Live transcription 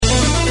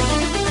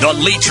The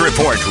Leach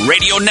Report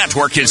Radio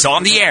Network is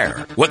on the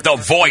air with the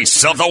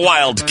voice of the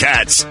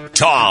Wildcats,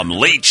 Tom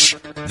Leach.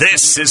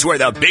 This is where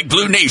the Big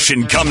Blue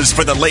Nation comes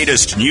for the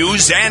latest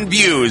news and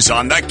views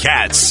on the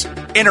Cats.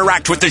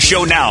 Interact with the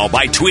show now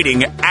by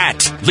tweeting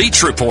at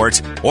Leach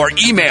Report or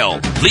email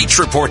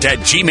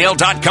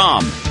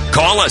leachreport@gmail.com.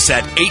 Call us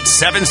at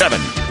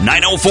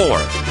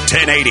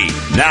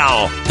 877-904-1080.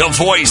 Now, the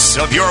voice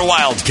of your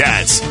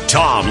Wildcats,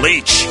 Tom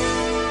Leach.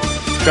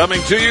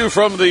 Coming to you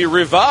from the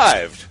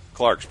revived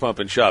Clark's Pump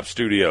and Shop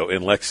studio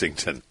in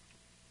Lexington.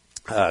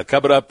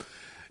 Coming up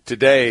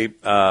today,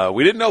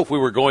 we didn't know if we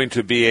were going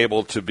to be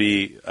able to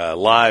be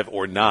live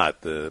or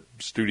not. The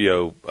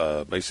studio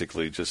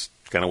basically just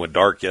kind of went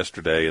dark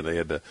yesterday, and they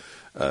had to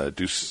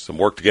do some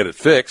work to get it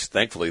fixed.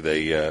 Thankfully,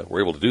 they were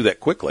able to do that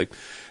quickly.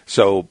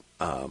 So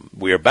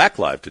we are back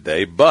live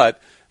today,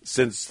 but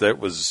since that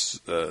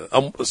was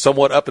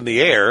somewhat up in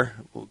the air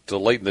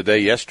till late in the day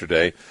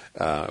yesterday,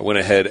 I went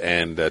ahead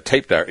and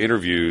taped our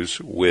interviews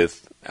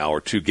with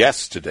our two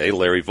guests today,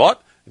 Larry Vaught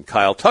and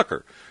Kyle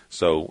Tucker.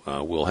 So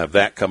we'll have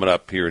that coming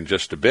up here in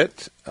just a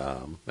bit,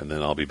 and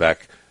then I'll be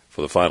back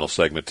for the final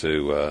segment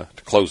to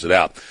close it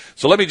out.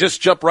 So let me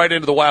just jump right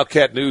into the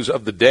Wildcat news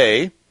of the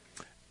day,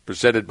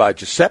 presented by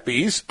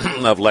Giuseppe's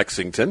of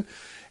Lexington.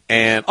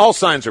 And all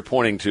signs are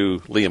pointing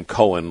to Liam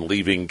Cohen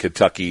leaving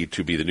Kentucky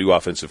to be the new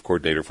offensive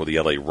coordinator for the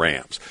L.A.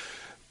 Rams.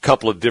 A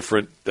couple of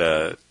different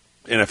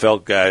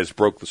NFL guys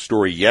broke the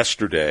story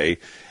yesterday,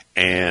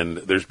 and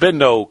there's been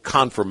no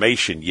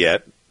confirmation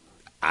yet.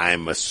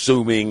 I'm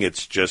assuming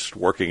it's just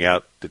working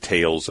out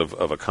details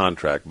of a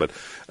contract. But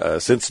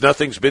since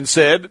nothing's been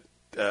said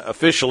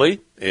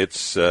officially,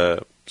 it's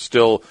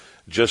still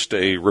just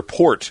a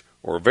report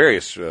or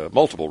various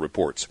multiple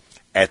reports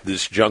at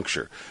this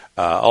juncture.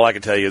 All I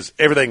can tell you is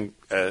everything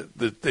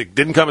it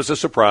didn't come as a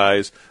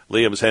surprise.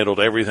 Liam's handled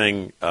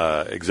everything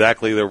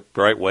exactly the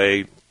right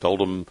way,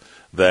 told him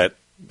that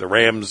the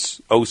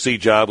Rams' OC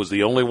job was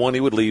the only one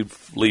he would leave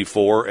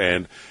for,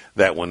 and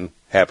that one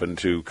happened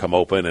to come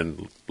open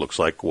and looks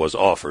like was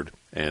offered.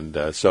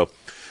 And so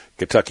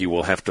Kentucky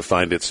will have to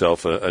find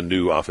itself a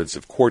new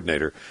offensive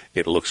coordinator,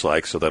 it looks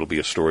like. So that'll be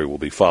a story we'll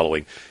be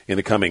following in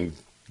the coming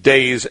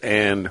days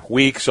and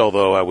weeks,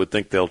 although I would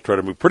think they'll try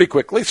to move pretty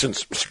quickly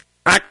since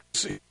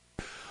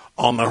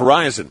on the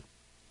horizon.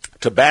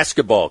 To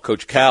basketball,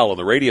 Coach Cal on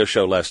the radio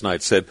show last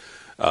night said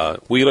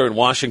Wheeler and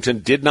Washington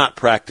did not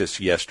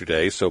practice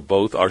yesterday, so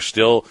both are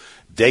still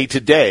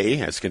day-to-day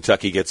as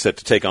Kentucky gets set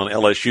to take on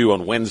LSU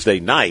on Wednesday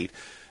night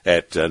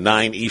at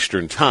 9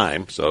 Eastern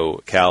time.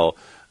 So Cal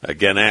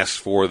again asks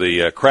for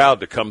the crowd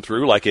to come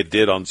through like it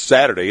did on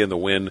Saturday in the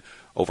win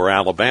over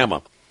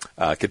Alabama.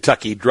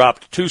 Kentucky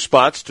dropped 2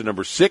 spots to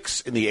number 6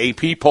 in the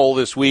AP poll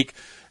this week,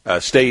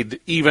 stayed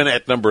even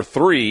at number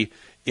 3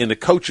 in the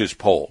coaches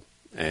poll.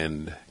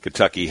 And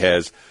Kentucky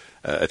has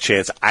a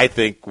chance, I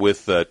think,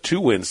 with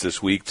 2 wins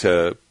this week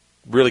to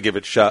really give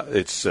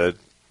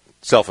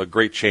itself a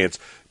great chance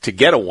to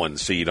get a 1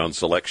 seed on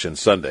Selection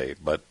Sunday.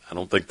 But I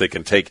don't think they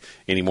can take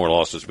any more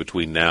losses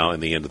between now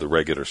and the end of the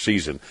regular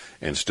season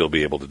and still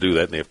be able to do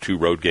that. And they have 2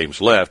 road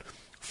games left,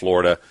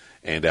 Florida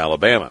and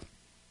Alabama.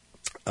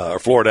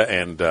 Florida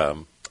and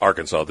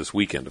Arkansas this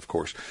weekend, of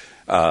course.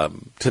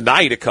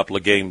 Tonight, a couple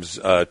of games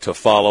to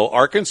follow.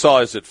 Arkansas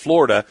is at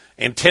Florida,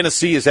 and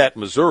Tennessee is at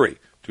Missouri,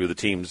 2 of the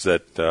teams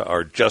that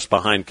are just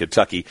behind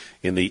Kentucky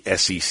in the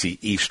SEC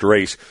East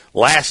race.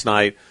 Last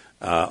night,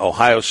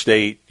 Ohio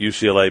State,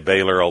 UCLA,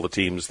 Baylor, all the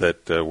teams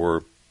that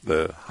were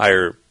the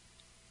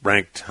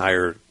higher-ranked,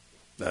 higher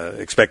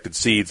expected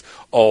seeds,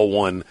 all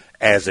won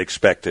as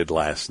expected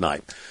last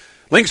night.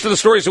 Links to the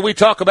stories that we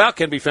talk about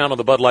can be found on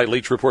the Bud Light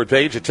Leach Report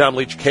page at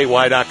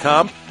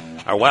TomLeachKY.com.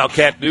 Our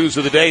Wildcat News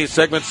of the Day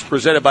segments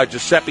presented by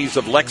Giuseppe's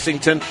of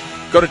Lexington.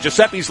 Go to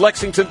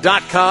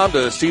Giuseppe'sLexington.com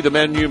to see the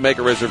menu, make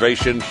a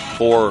reservation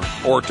or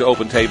to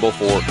open table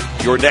for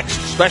your next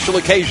special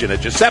occasion at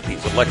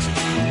Giuseppe's of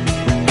Lexington.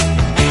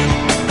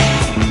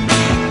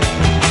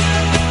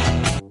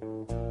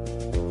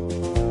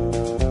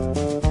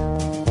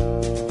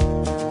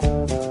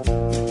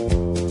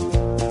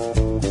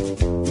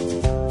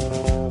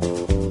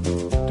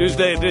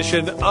 Tuesday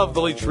edition of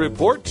the Leach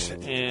Report,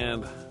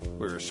 and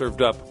we're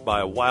served up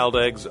by Wild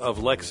Eggs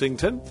of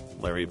Lexington.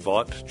 Larry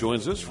Vaught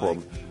joins us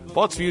from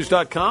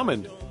VaughtsViews.com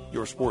and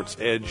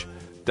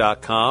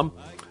YourSportsEdge.com.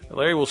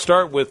 Larry, we'll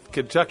start with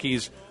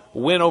Kentucky's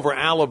win over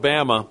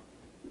Alabama.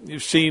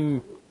 You've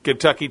seen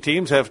Kentucky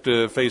teams have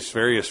to face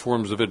various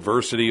forms of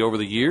adversity over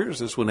the years.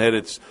 This one had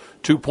its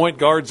 2 point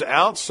guards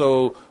out.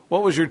 So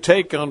what was your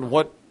take on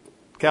what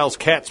Cal's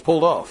Cats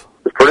pulled off?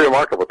 It's pretty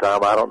remarkable,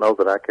 Tom. I don't know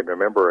that I can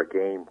remember a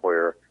game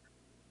where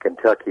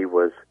Kentucky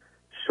was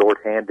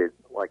shorthanded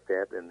like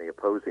that, and the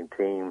opposing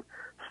team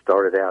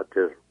started out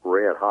just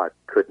red hot,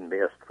 couldn't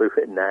miss, threw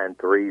it 9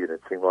 threes, and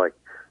it seemed like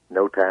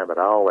no time at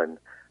all. And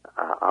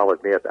I'll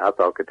admit, I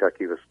thought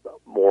Kentucky was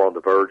more on the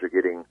verge of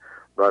getting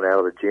run out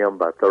of the gym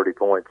by 30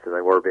 points than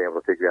they were being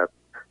able to figure out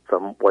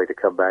some way to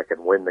come back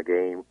and win the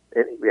game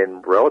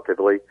in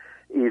relatively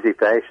easy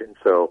fashion.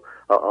 So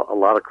a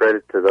lot of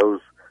credit to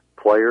those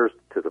players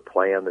to the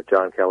plan that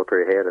John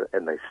Calipari had,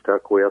 and they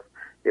stuck with.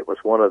 It was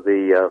one of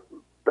the,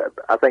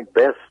 I think,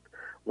 best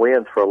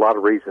wins for a lot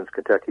of reasons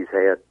Kentucky's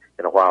had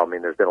in a while. I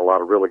mean, there's been a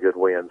lot of really good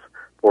wins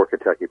for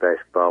Kentucky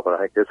basketball, but I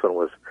think this one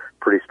was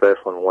pretty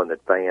special and one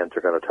that fans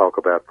are going to talk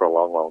about for a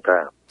long, long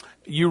time.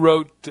 You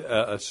wrote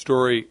a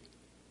story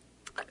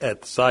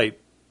at the site,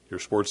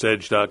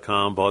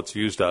 yoursportsedge.com,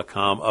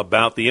 Vaught'sViews.com,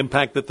 about the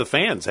impact that the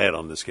fans had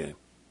on this game.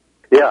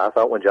 Yeah, I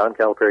thought when John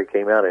Calipari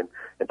came out and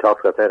talked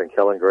about that, and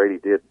Kellen Grady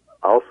did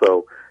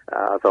also,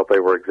 I thought they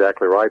were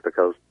exactly right,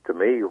 because to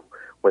me,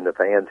 when the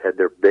fans had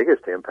their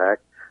biggest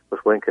impact was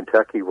when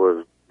Kentucky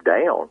was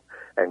down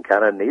and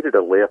kind of needed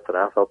a lift, and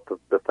I thought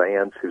the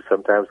fans, who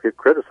sometimes get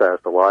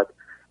criticized a lot,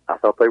 I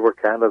thought they were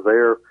kind of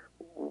there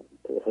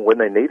when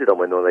they needed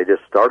them, and when they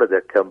just started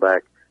that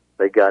comeback,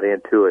 they got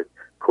into it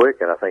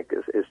quick, and I think,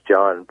 as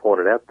John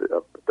pointed out,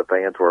 the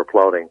fans were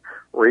applauding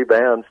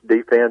rebounds,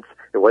 defense.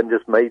 It wasn't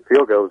just made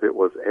field goals, it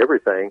was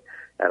everything,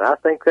 and I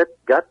think that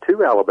got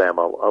to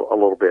Alabama a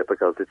little bit,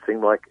 because it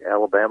seemed like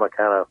Alabama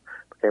kind of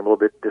became a little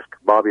bit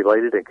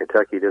discombobulated, and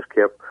Kentucky just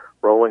kept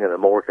rolling, and the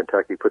more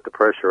Kentucky put the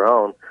pressure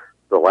on,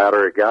 the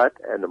louder it got,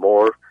 and the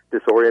more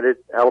disoriented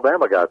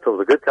Alabama got. So it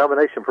was a good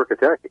combination for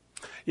Kentucky.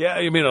 Yeah,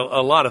 I mean,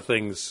 a lot of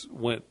things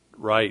went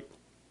right.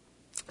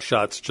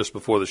 Shots just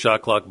before the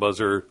shot clock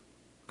buzzer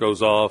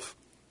goes off.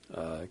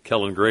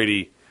 Kellen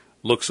Grady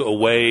looks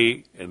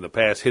away, and the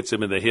pass hits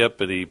him in the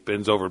hip, and he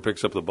bends over and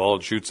picks up the ball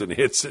and shoots and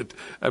hits it.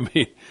 I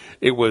mean,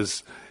 it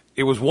was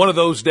one of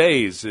those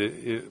days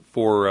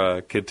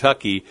for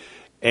Kentucky.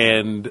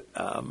 And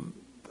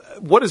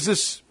what does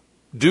this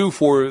do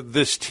for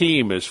this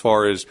team as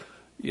far as,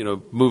 you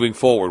know, moving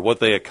forward, what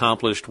they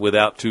accomplished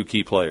without two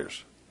key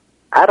players?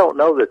 I don't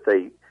know that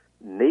they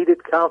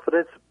needed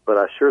confidence, but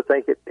I sure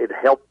think it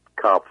helped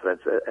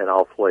confidence an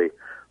awfully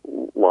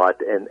lot.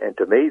 And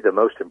to me, the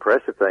most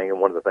impressive thing, and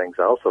one of the things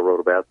I also wrote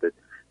about, that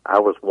I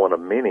was one of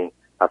many,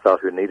 I thought,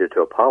 who needed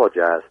to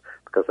apologize,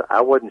 because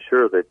I wasn't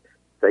sure that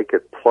they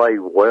could play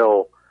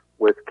well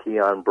with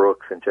Keon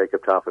Brooks and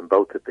Jacob Toppin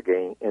both in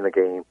the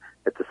game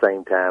at the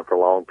same time for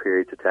long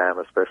periods of time,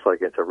 especially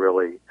against a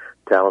really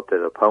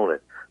talented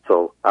opponent.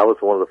 So I was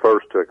one of the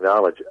first to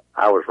acknowledge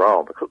I was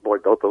wrong, because, boy,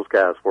 both those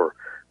guys were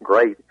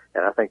great,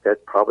 and I think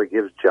that probably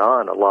gives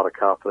John a lot of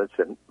confidence,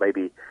 and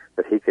maybe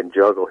that he can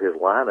juggle his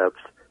lineups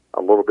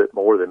a little bit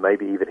more than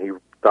maybe even he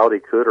thought he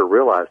could or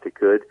realized he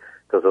could,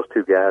 because those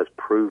two guys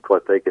proved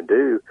what they can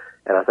do,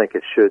 and I think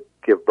it should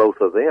give both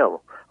of them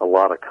a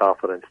lot of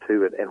confidence,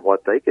 too, in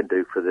what they can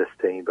do for this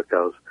team,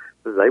 because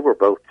they were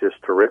both just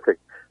terrific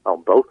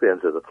on both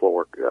ends of the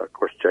floor. Of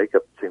course,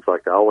 Jacob seems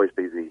like to always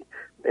be the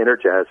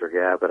energizer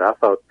guy, but I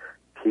thought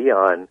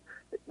Keon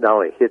not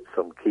only hit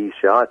some key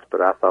shots,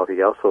 but I thought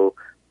he also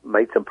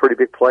made some pretty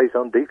big plays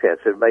on defense.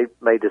 It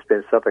may just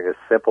been something as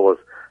simple as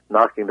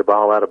knocking the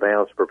ball out of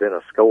bounds to prevent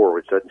a score,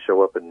 which doesn't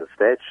show up in the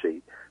stat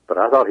sheet, but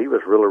I thought he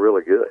was really,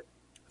 really good.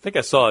 I think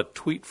I saw a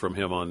tweet from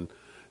him on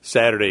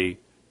Saturday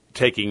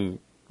taking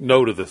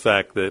note of the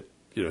fact that,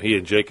 you know, he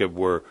and Jacob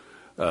were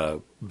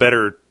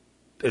better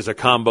as a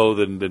combo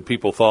than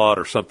people thought,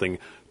 or something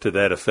to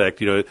that effect.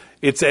 You know,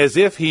 it's as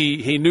if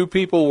he knew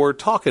people were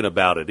talking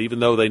about it, even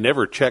though they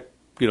never checked,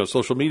 you know,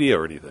 social media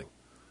or anything.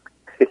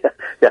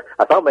 Yeah,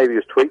 I thought maybe he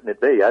was tweeting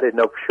at me. I didn't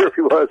know for sure if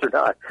he was or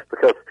not,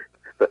 because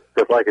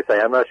like I say,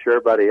 I'm not sure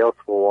everybody else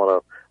will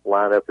want to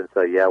line up and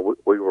say, yeah,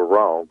 we were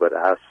wrong, but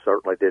I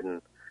certainly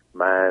didn't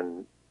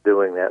mind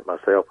doing that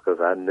myself,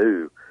 because I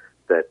knew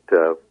that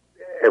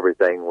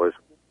everything was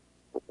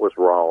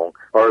wrong,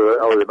 or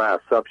that my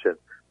assumption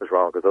was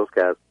wrong, because those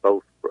guys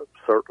both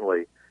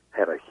certainly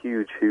had a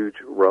huge, huge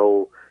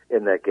role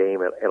in that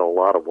game in a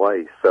lot of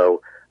ways.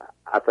 So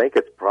I think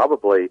it's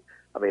probably,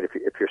 I mean, if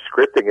you're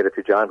scripting it, if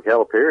you're John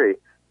Calipari,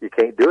 you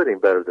can't do it any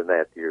better than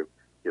that. You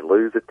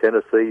lose at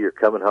Tennessee, you're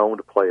coming home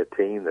to play a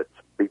team that's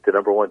beat the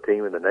number one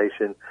team in the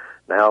nation.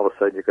 Now all of a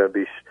sudden you're going to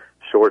be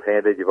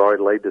shorthanded. You've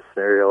already laid the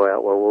scenario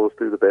out. Well, we'll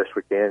do the best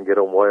we can, get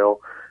them well,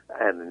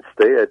 and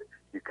instead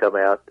you come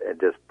out and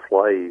just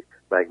play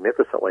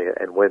magnificently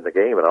and win the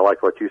game. And I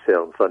like what you said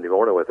on Sunday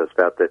morning with us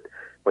about that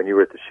when you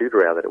were at the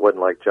shoot-around, that it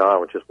wasn't like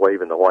John was just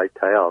waving the white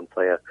towel and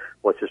saying,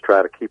 let's just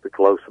try to keep it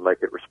close and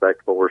make it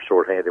respectable. We're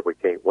shorthanded, we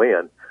can't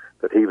win.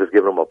 But he was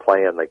giving them a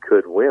plan they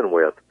could win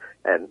with.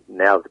 And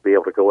now to be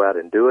able to go out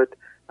and do it,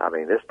 I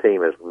mean, this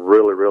team has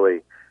really, really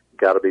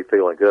got to be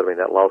feeling good. I mean,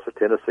 that loss of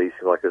Tennessee seems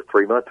like it was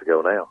 3 months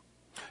ago now.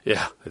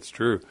 Yeah, that's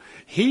true.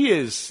 He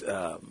is,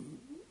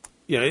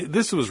 you know,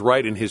 this was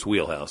right in his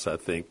wheelhouse, I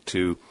think,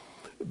 to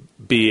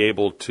be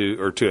able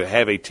to, or to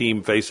have a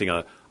team facing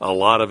a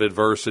lot of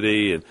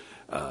adversity. And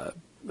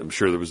I'm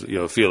sure there was, you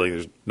know, a feeling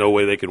there's no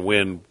way they can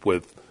win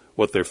with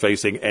what they're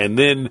facing. And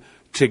then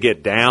to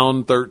get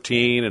down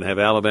 13 and have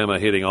Alabama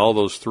hitting all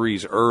those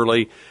threes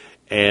early.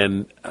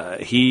 And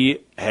he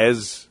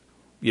has,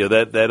 you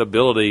know, that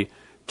ability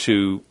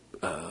to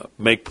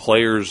make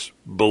players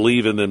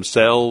believe in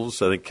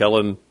themselves. I think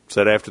Kellen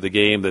said after the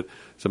game that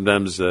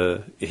sometimes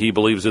he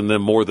believes in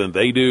them more than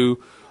they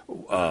do.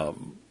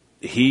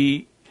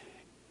 He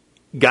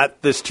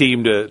got this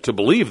team to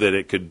believe that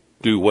it could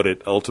do what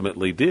it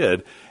ultimately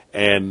did,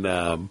 and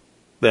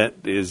that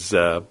is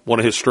one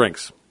of his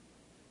strengths.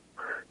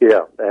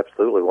 Yeah,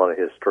 absolutely one of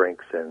his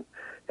strengths, and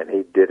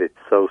he did it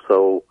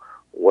so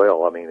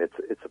well. I mean,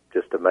 it's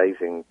just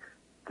amazing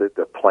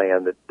the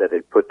plan that they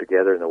put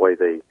together and the way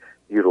they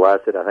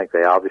utilized it. I think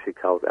they obviously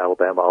caught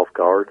Alabama off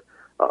guard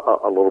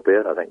a little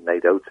bit. I think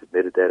Nate Oates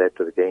admitted that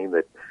after the game,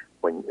 that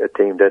when a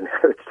team doesn't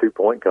have its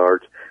 2-point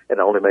guards and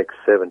only makes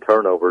 7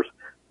 turnovers,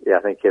 I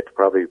think you have to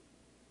probably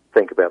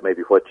think about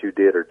maybe what you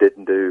did or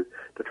didn't do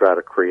to try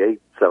to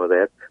create some of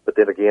that. But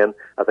then again,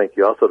 I think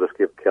you also just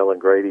give Kellen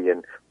Grady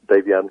and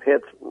Davion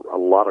Hintz a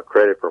lot of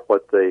credit for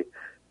what they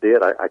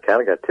did. I kind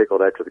of got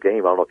tickled after the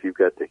game. I don't know if you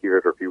got to hear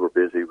it or if you were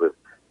busy with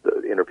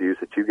the interviews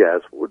that you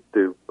guys would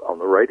do on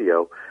the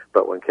radio,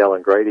 but when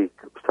Kellen Grady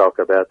was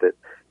talking about that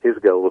his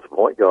goal as a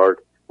point guard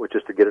was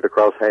just to get it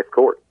across half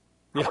court,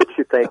 which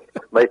you think,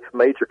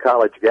 major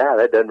college guy,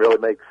 that doesn't really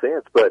make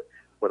sense. But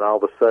when all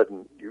of a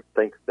sudden you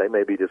think they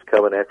may be just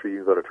coming after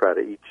you, going to try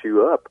to eat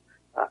you up,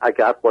 I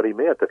got what he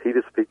meant, that if he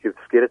could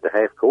just get it to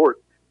half court,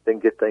 then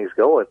get things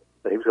going,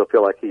 then he was going to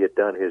feel like he had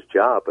done his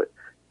job. But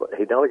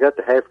he not only got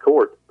to half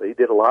court, but he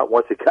did a lot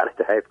once he got it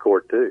to half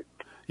court too.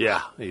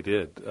 Yeah, he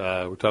did.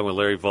 We're talking with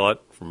Larry Vaught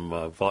from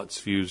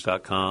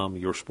Vaught'sViews.com,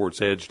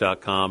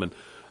 YourSportsEdge.com, and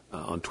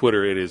on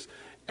Twitter it is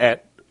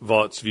at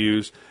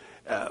Vaught'sViews.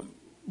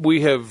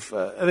 We have,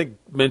 I think,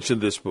 mentioned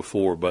this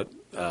before, but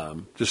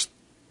just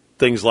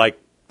things like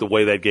the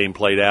way that game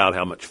played out,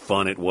 how much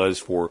fun it was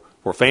for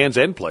fans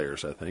and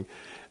players, I think.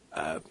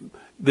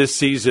 This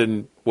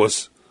season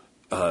was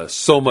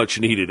so much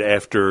needed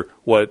after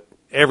what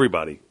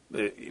everybody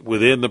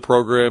within the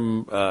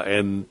program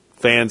and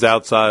fans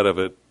outside of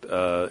it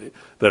that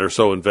are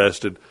so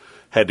invested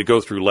had to go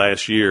through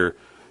last year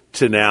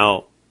to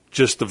now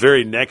just the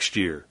very next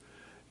year.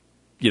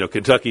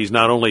 Kentucky's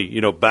not only,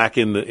 back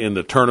in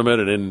the tournament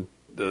and in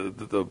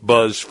the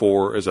buzz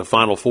for as a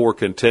Final Four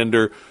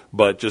contender,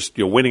 but just,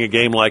 winning a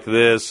game like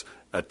this,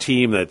 a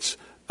team that's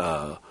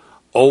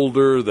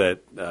older,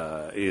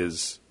 that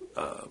is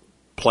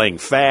playing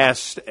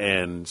fast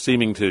and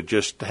seeming to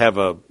just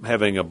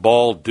having a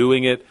ball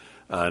doing it.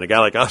 And a guy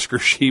like Oscar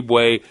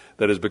Tshiebwe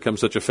that has become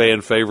such a fan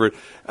favorite.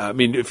 I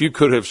mean, if you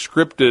could have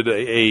scripted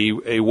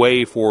a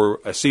way for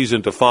a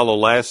season to follow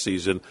last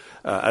season,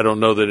 I don't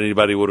know that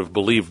anybody would have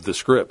believed the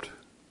script.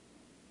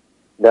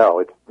 No,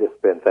 it's just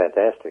been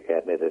fantastic,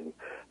 hasn't it? And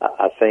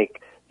I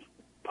think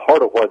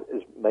part of what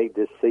has made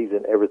this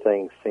season,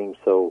 everything seems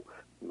so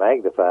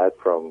magnified,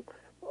 from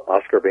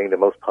Oscar being the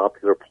most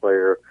popular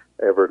player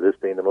ever, this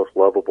being the most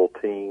lovable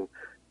team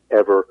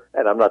ever.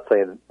 And I'm not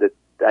saying that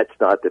that's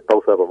not that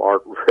both of them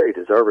aren't very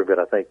deserving, but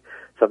I think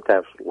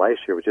sometimes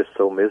last year was just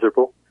so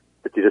miserable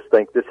that you just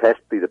think this has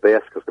to be the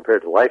best, because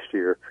compared to last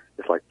year,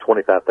 it's like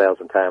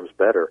 25,000 times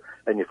better.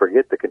 And you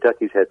forget that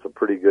Kentucky's had some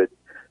pretty good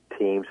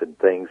teams and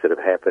things that have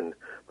happened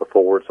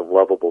before, and some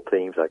lovable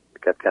teams. I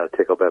got kind of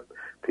tickled about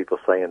people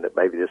saying that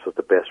maybe this was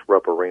the best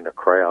Rupp Arena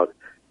crowd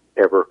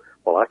ever.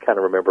 Well, I kind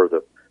of remember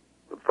the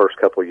first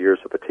couple of years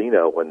of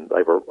Pitino, when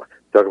they were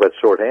talking about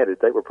shorthanded,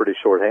 they were pretty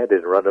shorthanded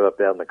and running up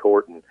down the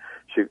court and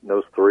shooting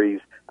those threes.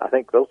 I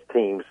think those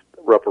teams,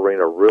 Rupp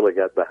Arena, really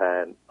got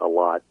behind a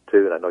lot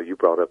too. And I know you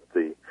brought up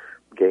the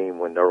game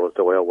when Nerlens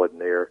Noel wasn't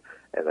there,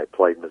 and they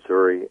played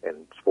Missouri,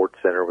 and Sports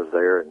Center was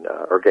there, and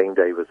or Game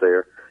Day was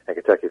there, and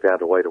Kentucky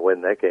found a way to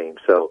win that game.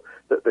 So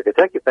the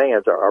Kentucky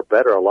fans are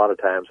better a lot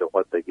of times than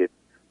what they get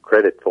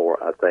credit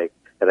for, I think.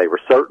 And they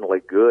were certainly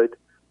good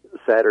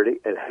Saturday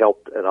and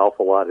helped an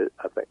awful lot.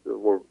 I think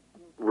were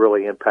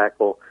really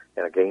impactful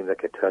in a game that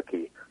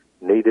Kentucky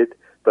needed.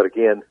 But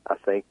again, I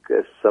think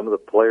as some of the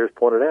players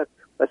pointed out,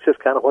 that's just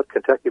kind of what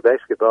Kentucky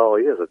basketball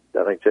is.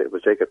 I think it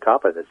was Jacob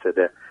Toppin that said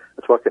that.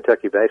 That's what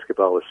Kentucky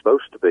basketball is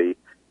supposed to be.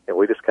 And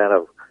we just kind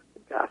of,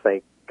 I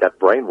think, got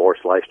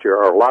brainwashed last year,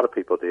 or a lot of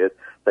people did,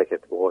 thinking,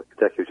 well,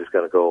 Kentucky was just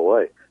going to go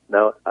away.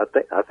 No, I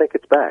think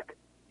it's back.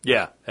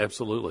 Yeah,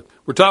 absolutely.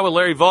 We're talking with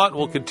Larry Vaught, and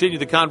we'll continue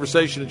the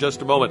conversation in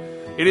just a moment.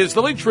 It is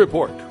the Leach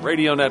Report,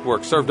 Radio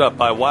Network, served up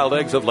by Wild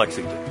Eggs of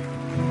Lexington.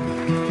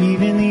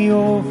 Even the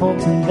old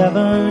folks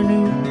never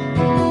knew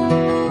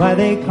why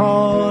they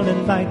called it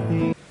like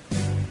they.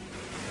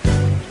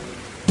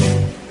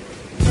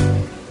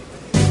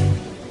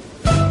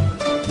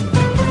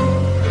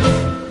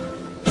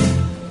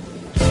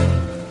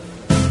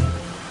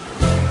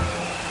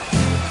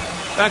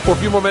 Back for a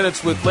few more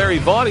minutes with Larry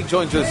Vaught. He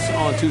joins us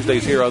on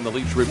Tuesdays here on the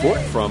Leach Report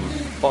from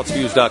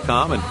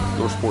Vaught'sViews.com and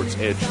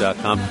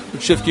YourSportsEdge.com.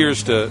 Let's shift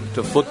gears to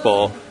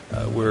football.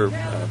 We're,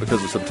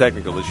 because of some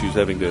technical issues,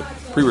 having to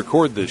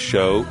pre-record this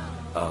show.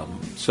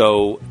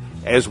 So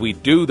as we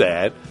do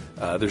that,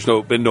 there's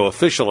been no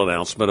official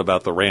announcement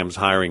about the Rams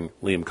hiring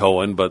Liam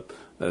Cohen, but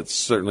that's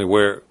certainly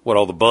what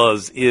all the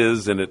buzz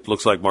is, and it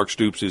looks like Mark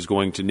Stoops is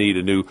going to need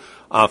a new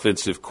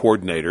offensive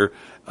coordinator.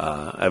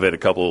 I've had a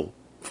couple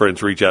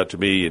friends reach out to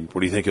me, and what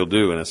do you think he'll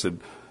do?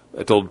 And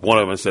I told one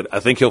of them, I said, I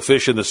think he'll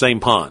fish in the same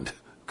pond,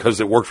 because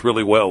it works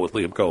really well with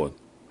Liam Cohen.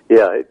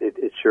 Yeah,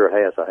 it sure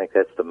has. I think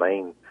that's the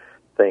main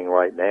thing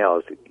right now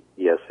is,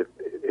 yes,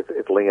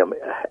 if Liam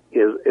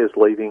is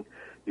leaving,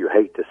 you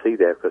hate to see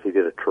that because he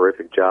did a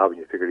terrific job, and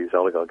you figured he's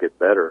only going to get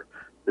better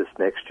this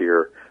next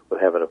year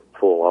with having a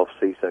full off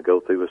season to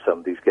go through with some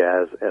of these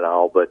guys and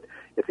all. But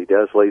if he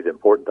does leave, the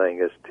important thing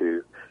is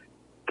to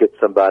get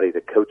somebody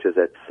that coaches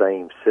that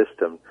same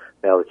system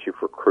now that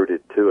you've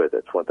recruited to it.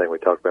 That's one thing we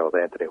talked about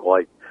with Anthony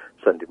White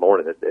Sunday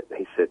morning. That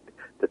he said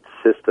that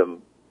the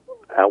system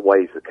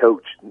outweighs the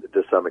coach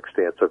to some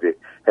extent. So if you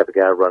have a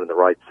guy running the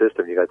right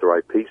system, you got the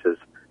right pieces,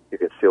 you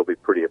can still be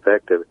pretty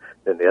effective.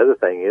 And the other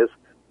thing is,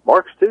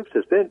 Mark Stoops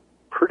has been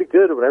pretty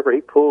good whenever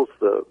he pulls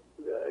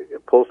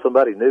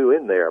somebody new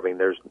in there. I mean,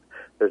 there's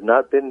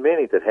not been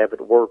many that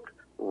haven't worked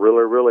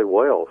really, really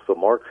well. So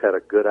Mark's had a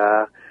good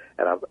eye,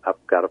 and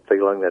I've got a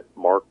feeling that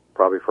Mark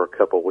probably for a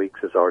couple of weeks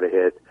has already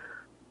had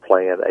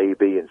plan A,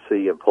 B, and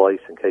C in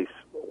place in case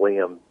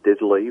Liam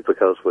did leave,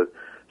 because with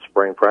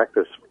spring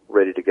practice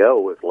ready to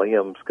go, if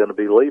Liam's going to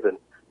be leaving,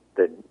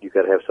 then you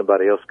got to have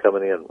somebody else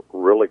coming in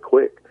really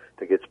quick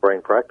to get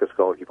spring practice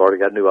going. You've already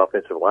got a new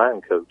offensive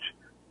line coach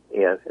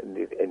in, and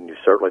you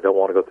certainly don't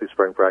want to go through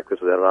spring practice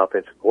without an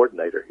offensive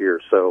coordinator here.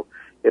 So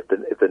if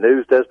the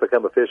news does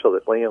become official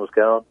that Liam's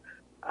gone,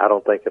 I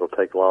don't think it'll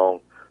take long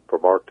for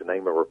Mark to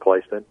name a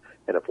replacement.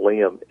 And if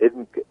Liam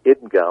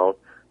isn't gone,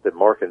 then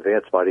Mark and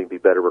Vince might even be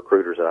better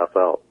recruiters than I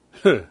thought.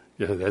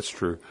 Yeah, that's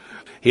true.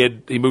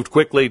 He moved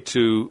quickly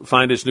to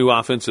find his new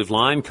offensive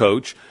line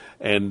coach,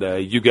 and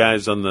you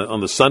guys on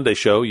the Sunday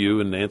show, you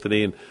and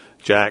Anthony and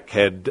Jack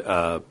had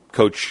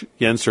Coach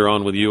Yenser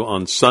on with you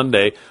on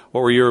Sunday.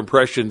 What were your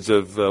impressions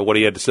of what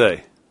he had to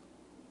say?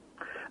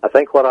 I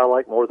think what I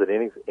like more than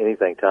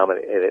anything, Tom, and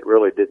it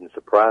really didn't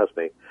surprise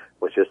me,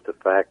 was just the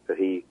fact that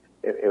he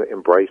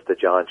embraced the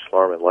John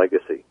Schlarman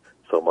legacy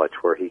so much,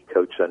 where he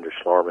coached under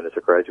Schlarman as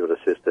a graduate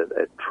assistant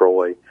at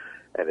Troy,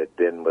 and had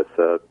been with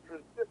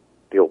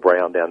Neil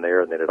Brown down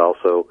there, and then had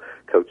also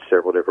coached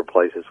several different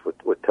places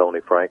with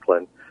Tony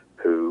Franklin,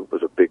 who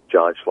was a big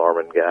John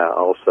Schlarman guy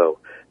also.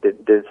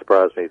 Didn't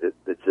surprise me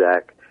that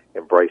Zach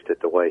embraced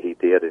it the way he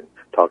did and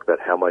talked about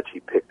how much he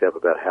picked up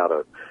about how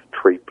to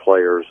treat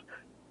players.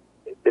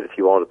 If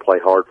you want to play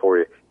hard for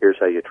you, here's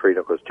how you treat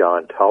them, because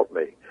John taught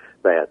me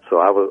that. So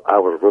I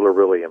was really,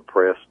 really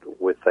impressed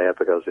with that,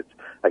 because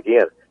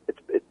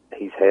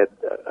he's had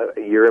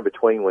a year in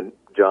between when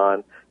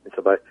John and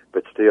somebody,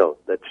 but still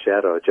that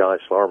shadow of John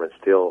Schlarman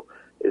still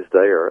is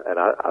there, and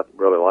I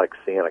really like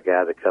seeing a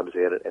guy that comes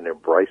in and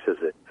embraces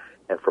it.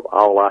 And from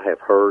all I have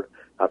heard,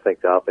 I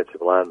think the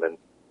offensive linemen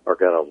are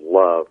going to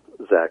love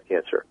Zach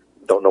Yenser.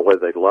 Don't know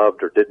whether they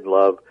loved or didn't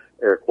love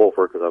Eric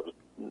Wolford, because I was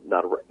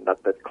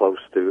not that close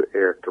to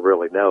Eric to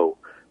really know,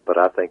 but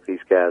I think these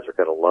guys are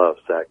going to love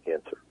Zach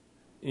Yenser.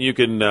 You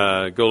can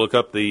go look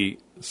up the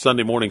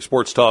Sunday Morning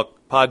Sports Talk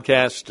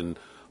podcast and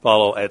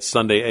follow at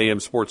Sunday AM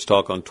Sports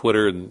Talk on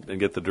Twitter and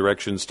get the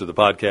directions to the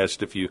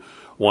podcast if you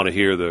want to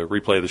hear the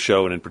replay of the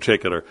show, and in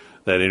particular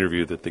that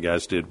interview that the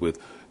guys did with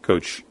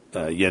Coach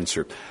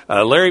Yenser.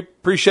 Larry,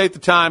 appreciate the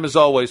time as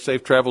always.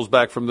 Safe travels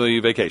back from the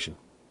vacation.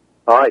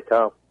 All right,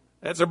 Tom.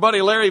 That's our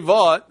buddy Larry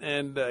Vaught,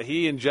 and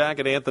he and Jack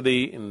and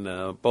Anthony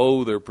and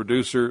Bo, their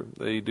producer,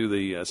 they do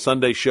the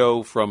Sunday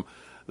show from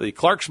the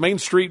Clark's Main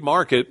Street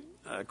Market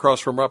across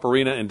from Rupp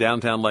Arena in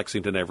downtown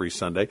Lexington every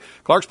Sunday.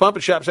 Clark's Pump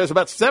and Shops has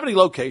about 70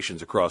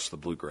 locations across the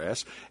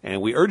Bluegrass,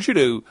 and we urge you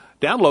to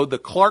download the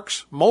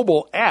Clark's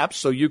mobile app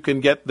so you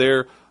can get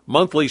their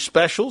monthly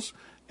specials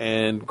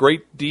and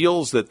great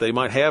deals that they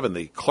might have in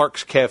the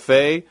Clark's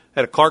Cafe.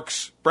 Had a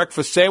Clark's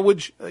breakfast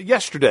sandwich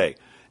yesterday,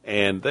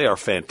 and they are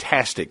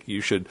fantastic.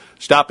 You should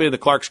stop in the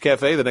Clark's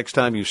Cafe the next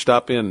time you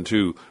stop in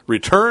to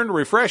return,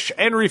 refresh,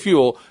 and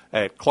refuel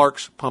at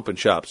Clark's Pump and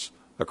Shops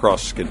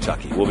across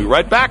Kentucky. We'll be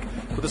right back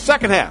with the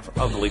second half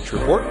of the Leach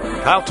Report.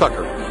 Kyle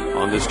Tucker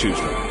on this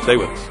Tuesday. Stay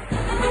with us.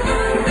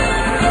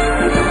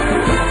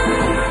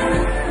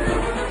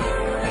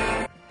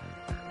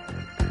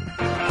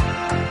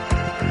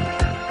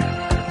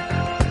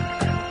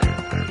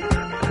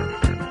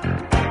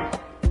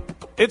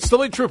 It's the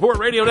Leach Report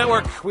Radio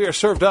Network. We are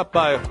served up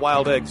by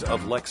Wild Eggs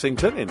of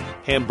Lexington in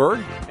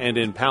Hamburg and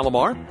in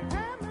Palomar.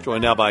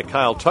 Joined now by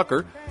Kyle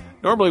Tucker.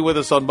 Normally with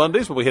us on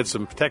Mondays, but we had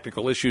some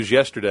technical issues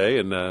yesterday,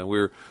 and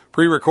we're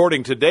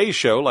pre-recording today's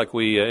show like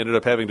we ended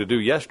up having to do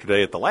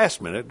yesterday at the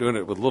last minute, doing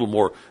it with a little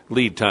more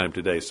lead time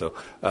today. So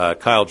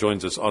Kyle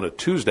joins us on a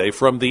Tuesday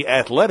from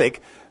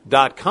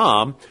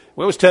theathletic.com.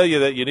 We always tell you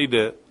that you need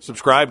to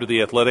subscribe to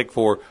The Athletic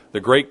for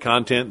the great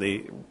content,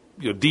 the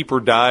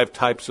deeper dive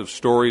types of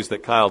stories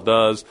that Kyle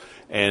does,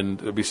 and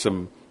there'll be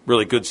some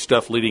really good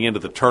stuff leading into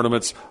the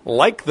tournaments,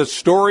 like the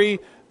story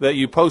that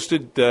you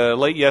posted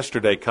late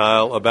yesterday,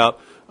 Kyle,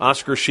 about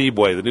Oscar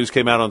Sheboy. The news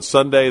came out on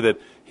Sunday that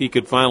he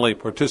could finally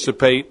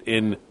participate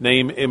in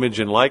name, image,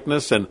 and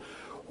likeness. And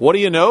what do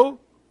you know?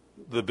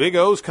 The Big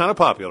O's kind of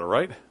popular,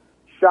 right?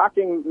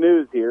 Shocking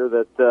news here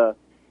that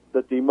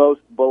the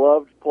most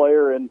beloved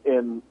player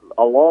in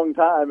a long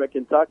time at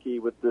Kentucky,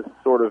 with this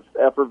sort of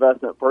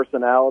effervescent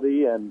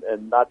personality, and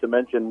not to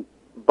mention,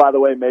 by the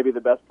way, maybe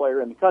the best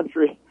player in the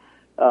country.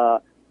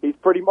 He's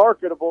pretty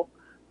marketable.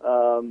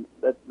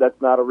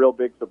 That's not a real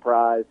big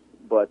surprise,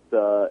 but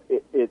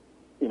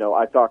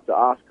I talked to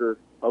Oscar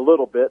a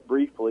little bit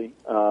briefly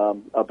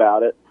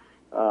about it.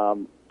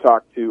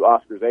 Talked to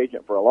Oscar's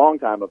agent for a long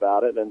time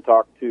about it, and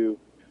talked to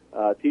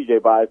T.J.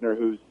 Beisner,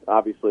 who's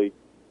obviously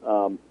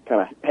kind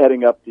of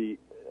heading up the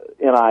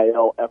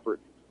NIL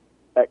efforts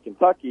at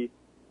Kentucky.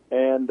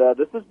 And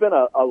this has been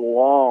a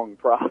long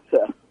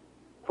process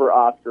for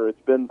Oscar.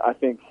 It's been, I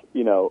think,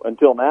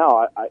 until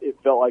now, it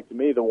felt like to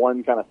me the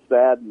one kind of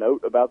sad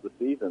note about the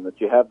season,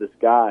 that you have this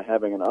guy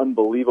having an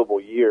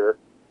unbelievable year,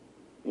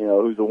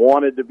 who's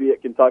wanted to be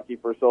at Kentucky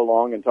for so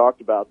long and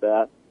talked about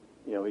that.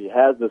 He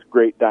has this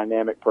great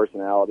dynamic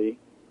personality.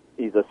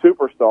 He's a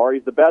superstar.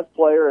 He's the best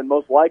player and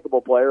most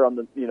likable player on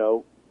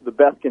the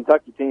best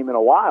Kentucky team in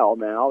a while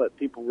now that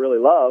people really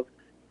love.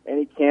 And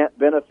he can't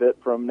benefit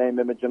from name,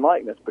 image, and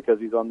likeness because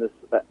he's on this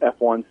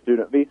F1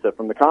 student visa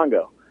from the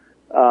Congo.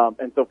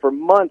 And so for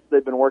months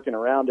they've been working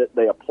around it.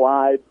 They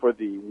applied for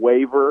the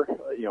waiver,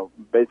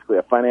 basically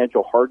a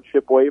financial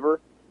hardship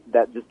waiver.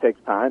 That just takes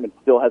time. It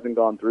still hasn't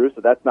gone through,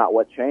 so that's not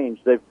what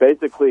changed. They've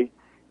basically,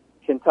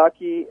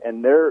 Kentucky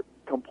and their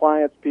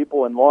compliance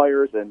people and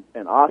lawyers and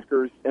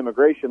Oscar's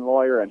immigration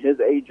lawyer and his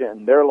agent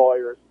and their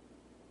lawyers,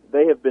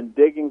 they have been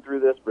digging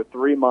through this for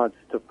 3 months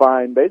to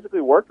find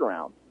basically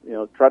workarounds,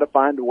 try to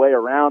find a way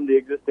around the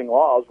existing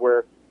laws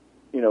where,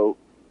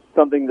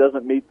 something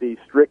doesn't meet the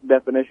strict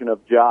definition of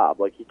job.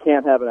 Like, he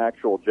can't have an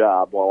actual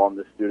job while on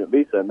this student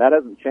visa, and that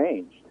hasn't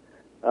changed.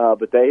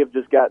 But they have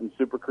just gotten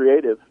super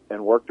creative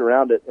and worked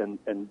around it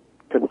and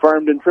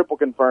confirmed and triple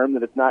confirmed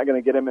that it's not going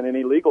to get him in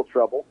any legal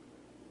trouble.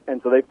 And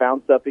so they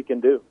found stuff he can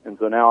do. And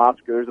so now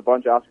Oscar, there's a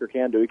bunch Oscar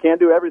can do. He can't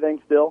do everything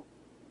still,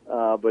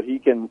 but he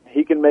can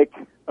make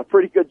a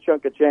pretty good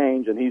chunk of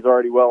change, and he's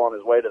already well on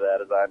his way to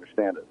that, as I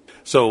understand it.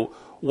 So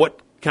what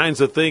kinds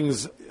of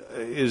things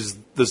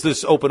does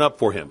this open up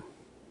for him?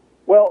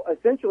 Well,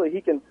 essentially, he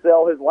can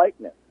sell his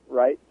likeness,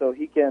 right? So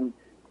he can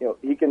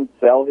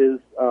sell his,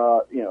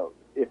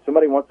 if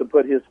somebody wants to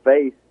put his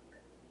face,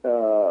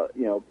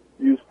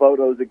 use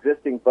photos,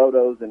 existing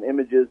photos and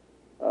images,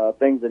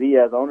 things that he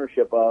has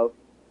ownership of,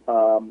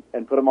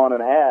 and put them on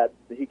an ad,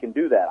 he can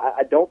do that.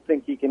 I don't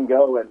think he can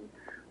go and,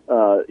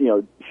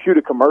 shoot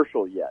a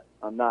commercial yet.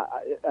 I'm not,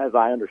 as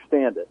I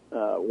understand it.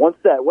 Once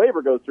that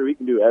waiver goes through, he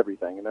can do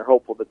everything, and they're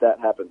hopeful that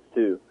happens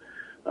too.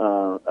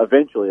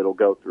 Eventually it'll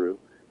go through.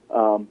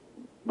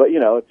 But,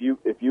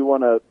 if you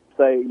want to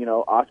say,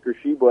 Oscar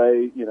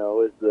Shibwe,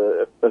 is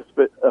the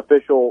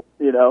official,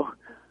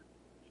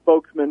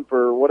 spokesman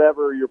for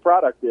whatever your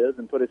product is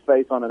and put his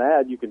face on an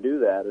ad, you can do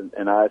that.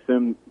 And I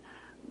assume,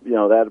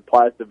 that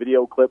applies to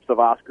video clips of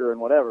Oscar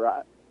and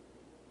whatever.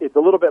 It's a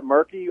little bit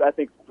murky, I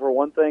think, for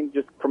one thing,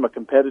 just from a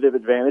competitive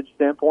advantage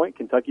standpoint.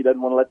 Kentucky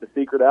doesn't want to let the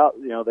secret out.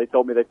 They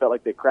told me they felt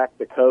like they cracked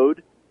the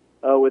code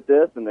with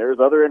this, and there's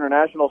other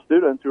international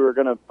students who are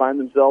going to find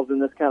themselves in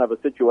this kind of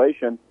a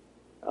situation.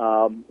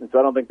 And so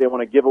I don't think they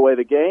want to give away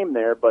the game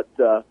there, but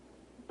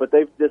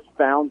they've just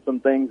found some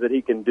things that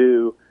he can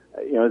do.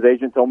 His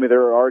agent told me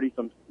there are already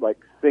some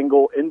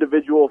single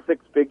individual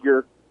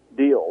six-figure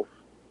deals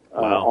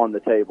on the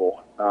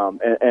table.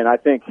 And I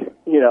think,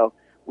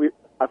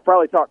 I've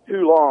probably talked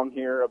too long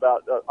here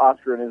about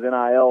Oscar and his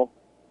NIL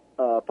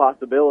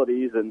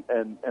possibilities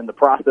and the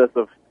process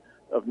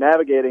of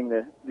navigating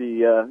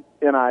the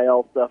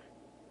NIL stuff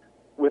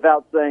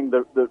without saying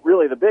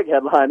the big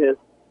headline is,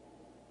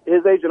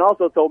 his agent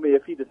also told me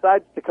if he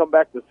decides to come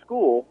back to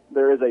school,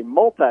 there is a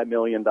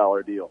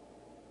multi-million-dollar deal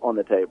on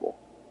the table.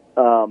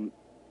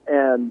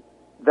 And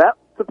that's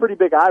a pretty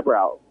big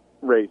eyebrow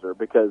raiser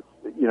because,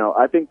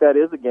 I think that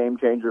is a game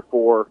changer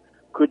for,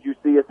 could you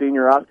see a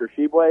senior Oscar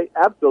Shibwe?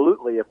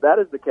 Absolutely. If that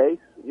is the case,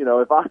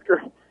 if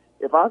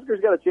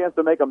Oscar's got a chance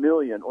to make $1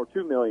 million or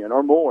 $2 million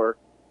or more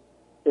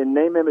in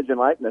name, image, and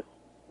likeness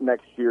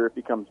next year if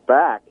he comes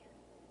back,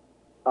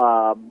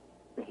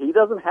 he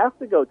doesn't have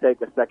to go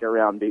take a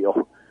second-round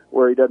deal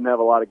where he doesn't have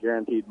a lot of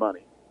guaranteed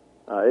money.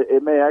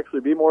 It may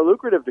actually be more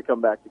lucrative to come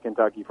back to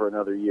Kentucky for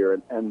another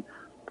year, and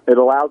it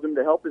allows him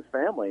to help his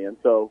family. And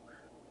so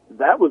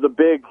that was a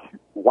big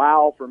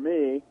wow for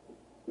me.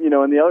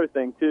 And the other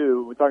thing,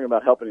 too, we're talking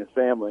about helping his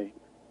family.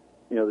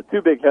 The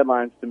two big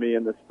headlines to me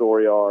in this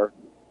story are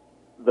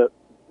the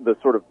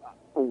sort of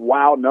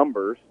wow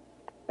numbers,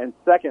 and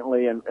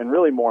secondly, and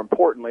really more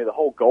importantly, the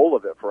whole goal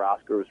of it for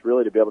Oscar was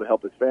really to be able to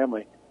help his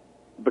family.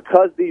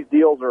 Because these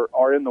deals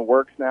are in the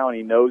works now and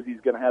he knows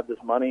he's going to have this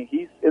money,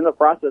 he's in the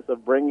process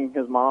of bringing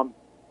his mom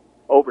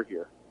over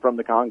here from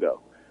the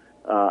Congo.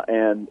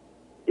 And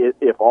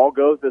if all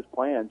goes as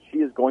planned, she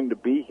is going to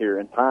be here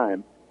in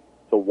time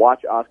to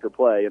watch Oscar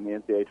play in the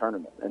NCAA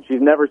tournament. And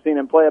she's never seen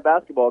him play a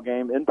basketball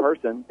game in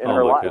person in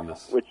her life,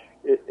 goodness. Which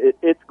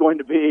it's going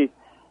to be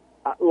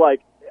I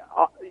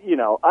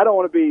don't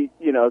want to be,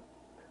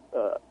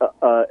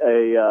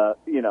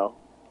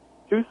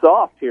 too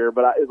soft here,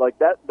 but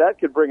that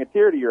could bring a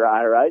tear to your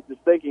eye, right?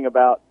 Just thinking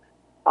about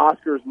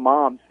Oscar's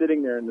mom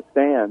sitting there in the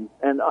stands,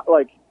 and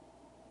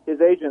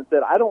his agent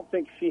said, I don't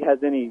think she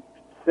has any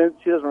sense.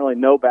 She doesn't really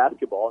know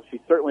basketball.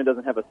 She certainly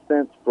doesn't have a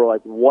sense for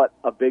what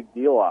a big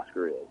deal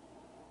Oscar is.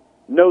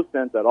 No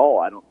sense at all,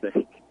 I don't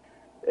think.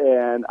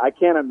 And I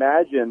can't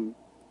imagine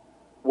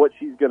what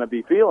she's going to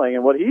be feeling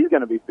and what he's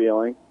going to be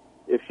feeling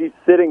if she's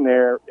sitting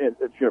there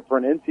for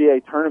an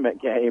NCAA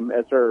tournament game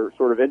as her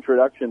sort of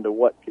introduction to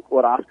what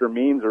Oscar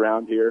means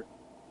around here.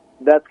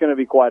 That's going to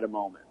be quite a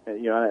moment.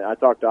 And, I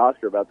talked to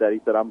Oscar about that. He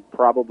said, I'm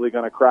probably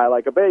going to cry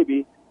like a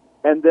baby,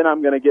 and then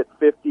I'm going to get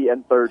 50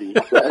 and 30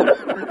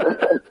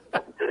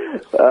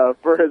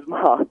 for his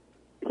mom.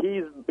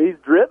 He's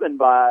driven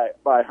by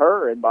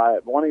her and by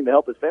wanting to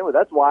help his family.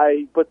 That's why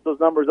he puts those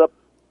numbers up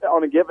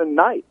on a given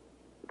night,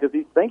 because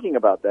he's thinking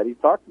about that. He's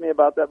talked to me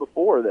about that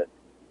before, that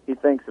he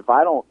thinks if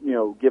I don't,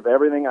 give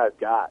everything I've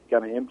got,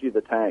 kind of empty the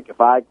tank, if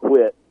I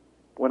quit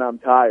when I'm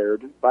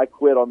tired, if I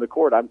quit on the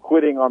court, I'm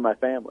quitting on my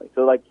family.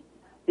 So,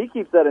 he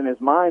keeps that in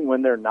his mind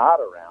when they're not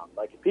around.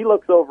 If he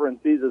looks over and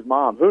sees his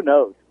mom, who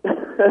knows?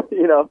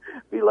 If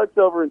he looks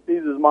over and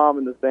sees his mom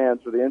in the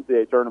stands for the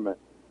NCAA tournament,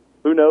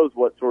 who knows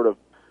what sort of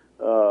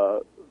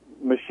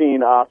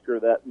machine Oscar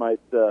that might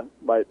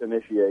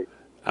initiate.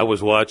 I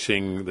was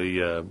watching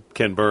the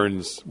Ken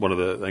Burns,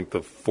 I think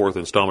the fourth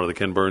installment of the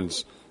Ken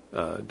Burns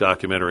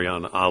documentary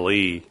on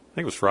Ali. I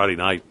think it was Friday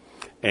night,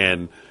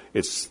 and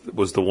it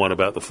was the one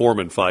about the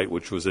Foreman fight,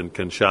 which was in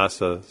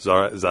Kinshasa,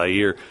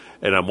 Zaire.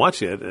 And I'm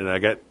watching it, and I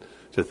got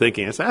to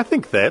thinking, I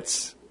think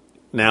that's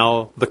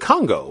now the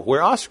Congo,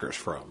 where Oscar's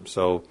from.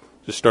 So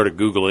just started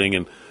Googling,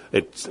 and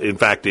it in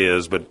fact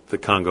is, but the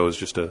Congo is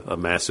just a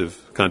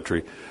massive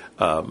country.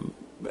 But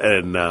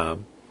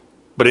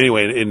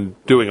anyway, in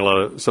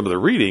doing some of the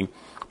reading,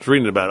 I was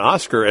reading about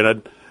Oscar, and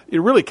I'd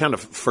really kind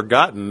of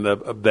forgotten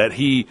that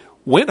he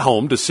went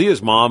home to see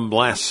his mom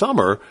last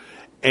summer,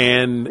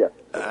 and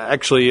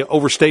actually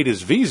overstayed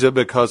his visa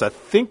because I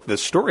think the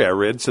story I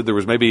read said there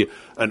was maybe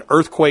an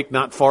earthquake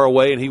not far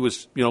away, and he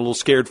was a little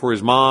scared for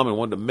his mom and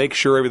wanted to make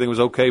sure everything was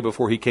okay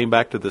before he came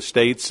back to the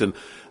States, and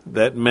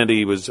that meant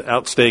he was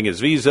outstaying his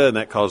visa, and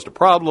that caused a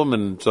problem,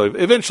 and so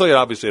eventually,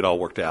 obviously, it all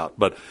worked out.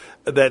 But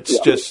that's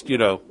just,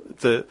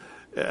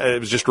 I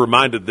was just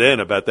reminded then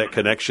about that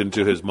connection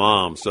to his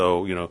mom.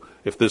 So,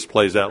 if this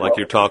plays out like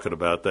you're talking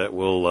about, that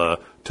will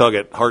tug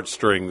at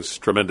heartstrings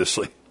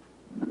tremendously.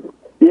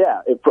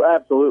 Yeah,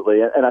 absolutely,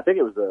 and I think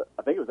it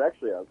was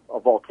actually a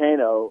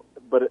volcano.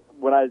 But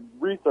when I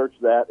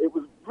researched that, it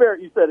was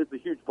you said it's a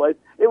huge place.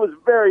 It was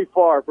very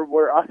far from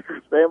where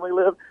Oscar's family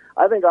lived.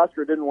 I think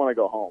Oscar didn't want to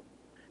go home,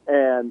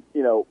 and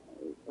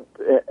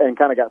and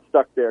kind of got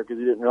stuck there because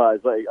he didn't realize,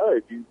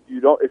 if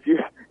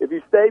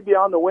you stay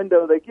beyond the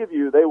window they give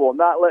you, they will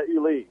not let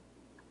you leave.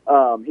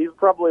 He's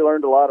probably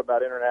learned a lot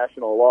about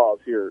international laws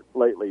here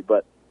lately,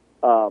 but.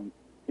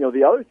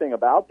 The other thing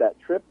about that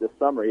trip this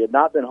summer, he had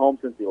not been home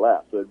since he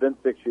left. So it had been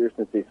 6 years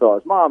since he saw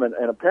his mom. And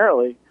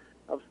apparently,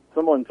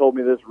 someone told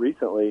me this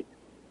recently,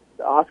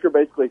 Oscar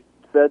basically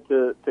said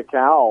to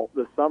Cal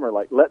this summer,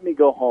 let me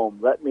go home.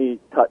 Let me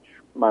touch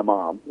my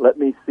mom. Let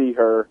me see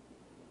her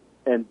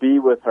and be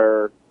with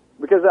her.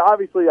 Because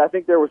obviously, I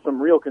think there was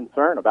some real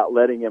concern about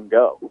letting him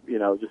go,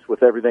 just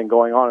with everything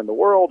going on in the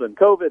world and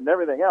COVID and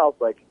everything else.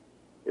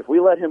 If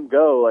we let him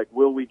go,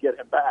 will we get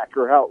him back,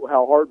 or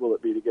how hard will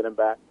it be to get him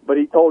back? But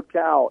he told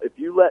Cal, if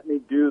you let me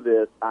do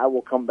this, I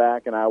will come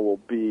back and I will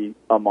be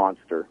a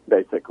monster,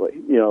 basically.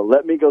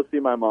 Let me go see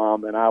my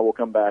mom, and I will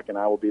come back and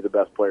I will be the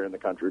best player in the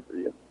country for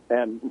you.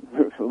 And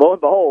lo and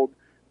behold,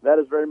 that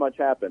has very much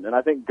happened. And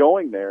I think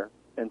going there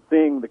and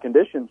seeing the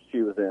conditions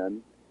she was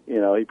in,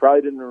 he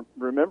probably didn't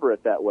remember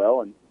it that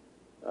well, and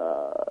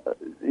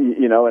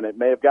and it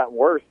may have gotten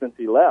worse since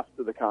he left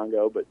to the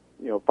Congo, but,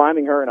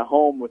 finding her in a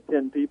home with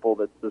 10 people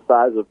that's the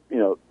size of,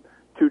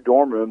 2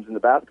 dorm rooms in the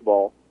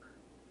basketball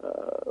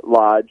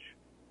lodge,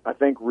 I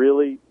think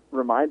really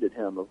reminded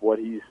him of what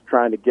he's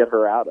trying to get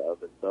her out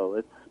of. And so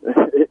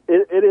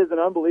it is an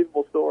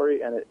unbelievable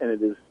story, and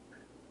it is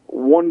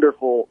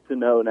wonderful to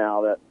know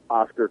now that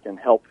Oscar can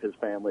help his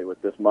family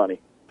with this money.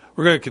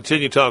 We're going to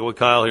continue talking with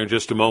Kyle here in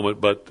just a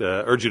moment, but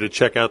urge you to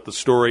check out the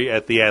story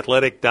at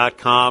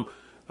theathletic.com.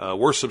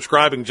 We're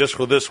subscribing just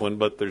for this one,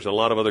 but there's a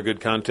lot of other good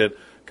content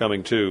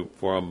coming, too,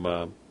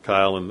 from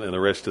Kyle and the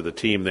rest of the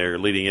team there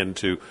leading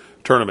into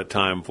tournament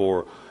time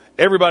for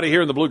everybody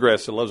here in the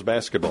Bluegrass that loves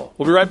basketball.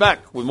 We'll be right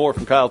back with more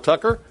from Kyle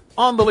Tucker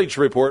on the Leach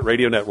Report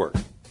Radio Network.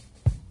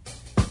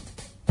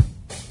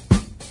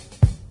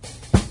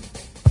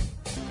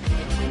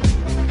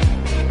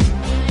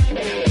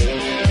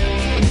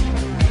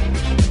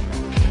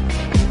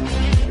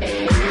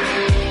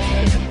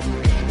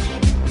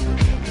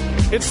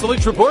 It's the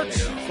Leach Report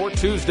for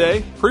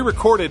Tuesday.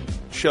 Pre-recorded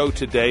show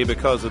today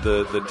because of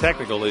the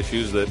technical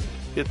issues that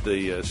hit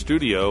the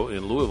studio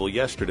in Louisville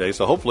yesterday.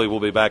 So hopefully we'll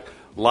be back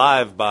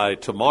live by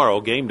tomorrow,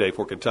 game day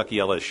for Kentucky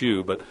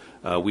LSU. But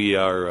we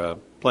are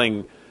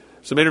playing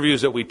some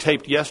interviews that we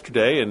taped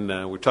yesterday, and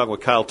we're talking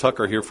with Kyle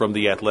Tucker here from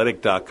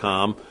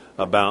theathletic.com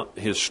about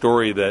his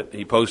story that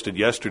he posted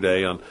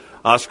yesterday on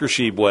Oscar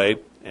Tshiebwe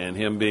and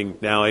him being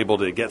now able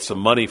to get some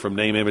money from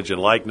Name, Image, and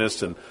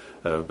Likeness, and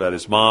about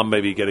his mom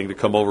maybe getting to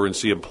come over and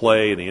see him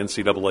play in the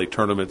NCAA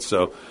tournament.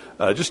 So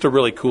just a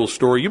really cool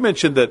story. You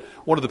mentioned that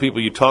one of the people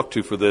you talked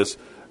to for this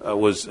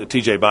was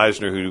TJ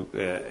Beisner, who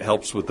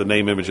helps with the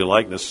Name, Image, and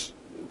Likeness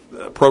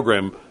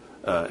program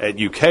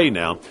at UK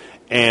now.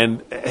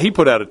 And he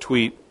put out a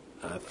tweet,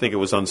 I think it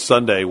was on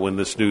Sunday when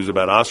this news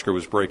about Oscar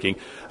was breaking,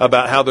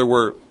 about how there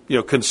were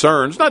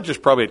concerns, not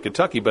just probably at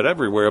Kentucky, but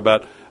everywhere,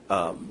 about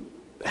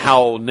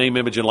how name,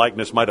 image, and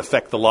likeness might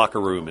affect the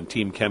locker room and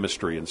team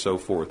chemistry and so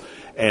forth.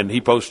 And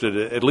he posted,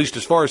 at least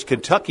as far as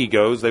Kentucky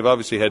goes, they've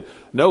obviously had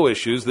no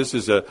issues. This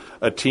is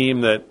a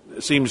team that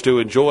seems to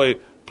enjoy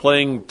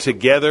playing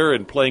together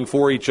and playing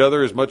for each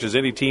other as much as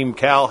any team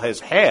Cal has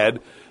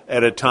had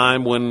at a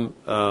time when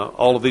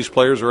all of these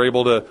players are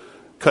able to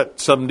cut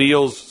some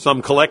deals,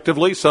 some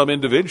collectively, some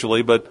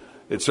individually, but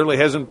it certainly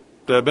hasn't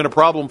been a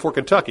problem for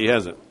Kentucky,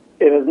 has it?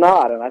 It is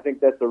not, and I think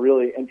that's a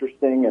really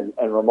interesting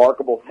and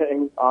remarkable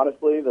thing,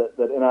 honestly, that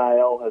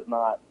NIL has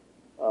not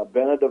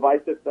been a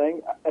divisive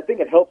thing. I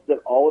think it helps that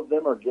all of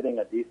them are getting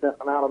a decent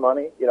amount of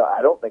money.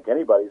 I don't think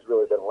anybody's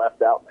really been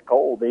left out in the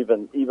cold,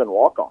 even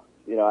walk-ons.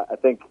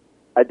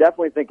 I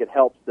definitely think it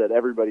helps that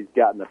everybody's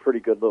gotten a pretty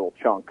good little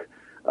chunk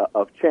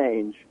of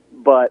change.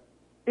 But,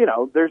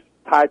 there's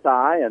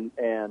Ty and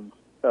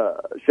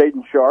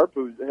Shaden Sharp,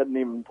 who hadn't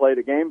even played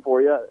a game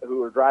for you,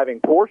 who are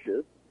driving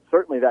Porsches.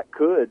 Certainly that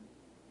could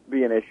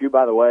be an issue.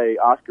 By the way,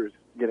 Oscar's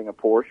getting a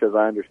Porsche, as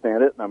I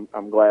understand it, and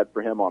I'm glad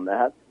for him on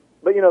that.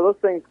 But, those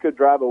things could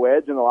drive a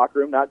wedge in the locker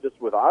room, not just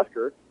with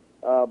Oscar,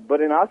 but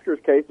in Oscar's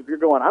case, if you're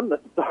going, I'm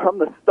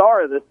the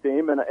star of this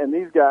team, and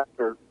these guys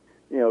are,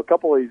 a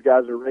couple of these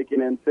guys are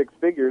raking in six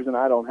figures, and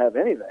I don't have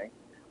anything,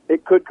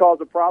 it could cause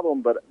a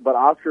problem, but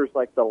Oscar's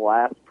like the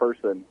last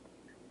person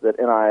that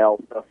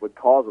NIL stuff would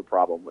cause a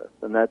problem with.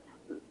 And that,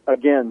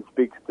 again,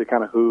 speaks to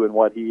kind of who and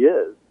what he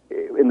is.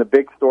 In the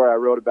big story I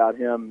wrote about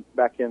him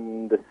back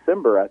in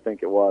December, I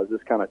think it was,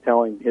 just kind of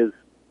telling his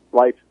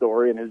life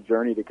story and his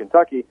journey to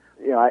Kentucky.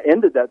 I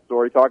ended that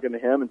story talking to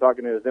him and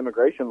talking to his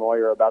immigration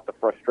lawyer about the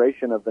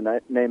frustration of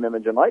the name,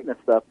 image, and likeness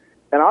stuff.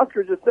 And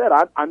Oscar just said,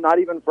 I'm not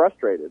even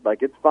frustrated.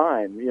 Like, it's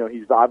fine.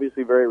 He's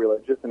obviously very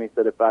religious, and he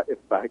said,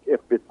 if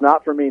it's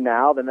not for me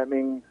now, then that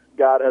means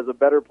God has a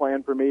better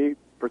plan for me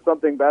for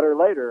something better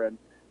later. And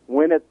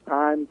when it's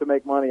time to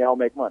make money, I'll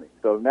make money.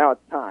 So now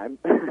it's time,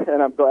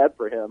 and I'm glad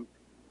for him.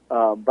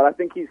 But I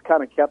think he's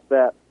kind of kept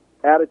that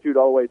attitude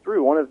all the way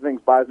through. One of the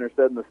things Beisner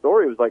said in the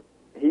story was like,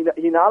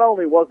 he not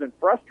only wasn't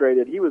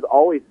frustrated, he was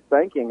always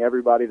thanking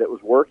everybody that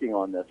was working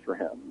on this for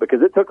him,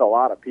 because it took a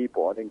lot of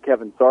people. I think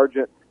Kevin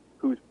Sargent,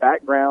 whose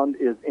background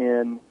is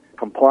in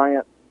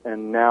compliance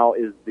and now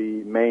is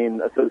the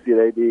main associate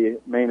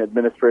AD, main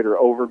administrator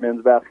over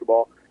men's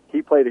basketball,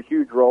 he played a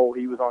huge role.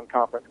 He was on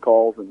conference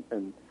calls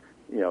and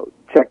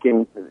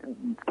checking.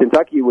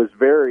 Kentucky was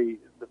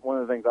one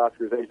of the things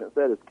Oscar's agent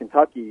said is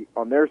Kentucky,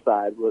 on their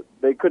side,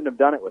 they couldn't have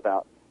done it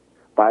without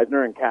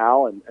Beisner and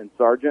Cal and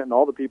Sargent and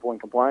all the people in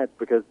compliance,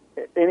 because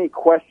any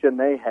question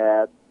they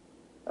had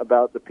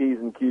about the P's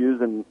and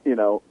Q's and,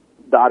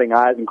 dotting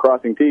I's and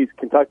crossing T's,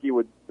 Kentucky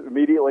would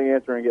immediately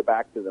answer and get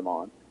back to them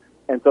on.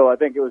 And so I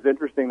think it was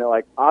interesting that,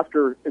 like,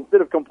 Oscar, instead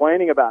of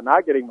complaining about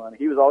not getting money,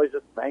 he was always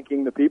just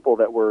thanking the people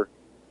that were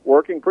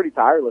working pretty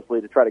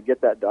tirelessly to try to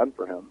get that done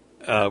for him.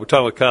 We're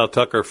talking with Kyle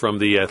Tucker from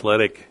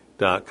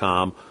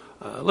theathletic.com.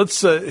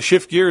 Let's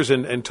shift gears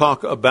and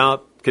talk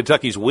about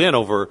Kentucky's win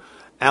over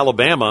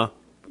Alabama.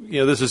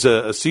 This is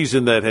a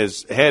season that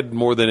has had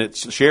more than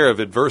its share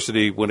of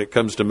adversity when it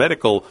comes to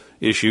medical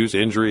issues,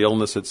 injury,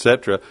 illness,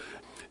 etc.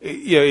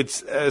 I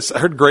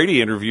heard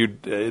Grady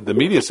interviewed the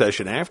media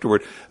session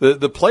afterward.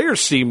 The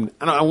players seemed,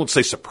 I won't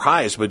say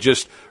surprised, but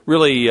just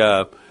really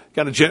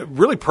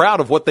really proud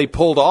of what they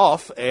pulled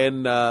off,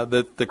 and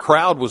that the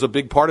crowd was a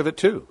big part of it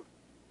too.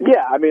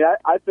 Yeah,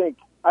 I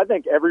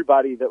think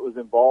everybody that was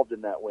involved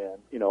in that win,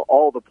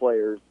 all the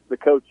players, the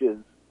coaches,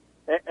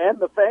 and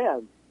the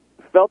fans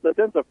felt a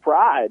sense of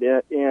pride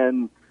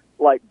in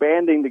like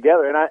banding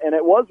together, and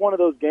it was one of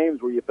those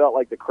games where you felt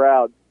like the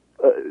crowd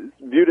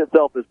viewed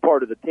itself as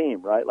part of the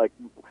team, right? Like,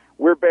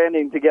 we're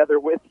banding together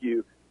with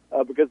you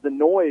because the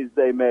noise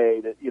they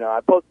made. I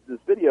posted this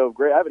video of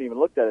Grady. I haven't even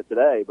looked at it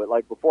today, but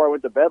like before I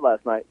went to bed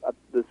last night,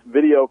 this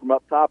video from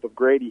up top of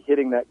Grady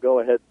hitting that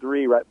go-ahead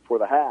three right before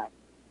the half,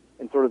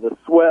 and sort of the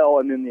swell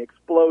and then the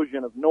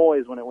explosion of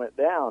noise when it went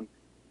down,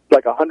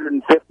 like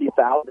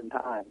 150,000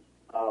 times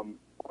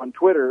on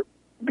Twitter.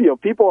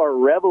 People are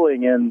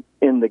reveling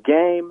in the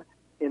game,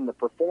 in the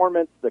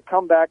performance, the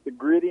comeback, the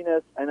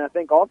grittiness, and I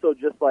think also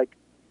just like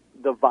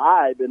the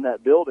vibe in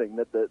that building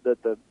that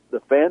the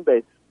fan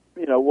base,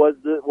 was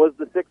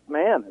the sixth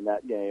man in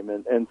that game,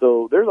 and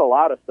so there's a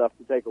lot of stuff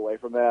to take away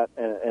from that,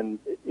 and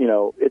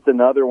it's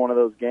another one of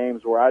those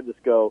games where I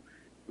just go,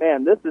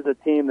 man, this is a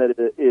team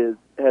that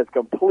has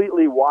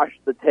completely washed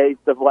the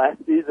taste of last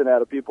season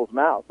out of people's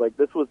mouths. Like,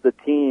 this was the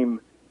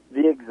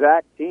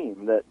exact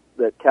team that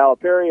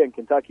Calipari and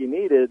Kentucky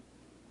needed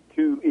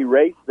to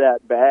erase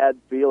that bad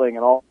feeling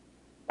and all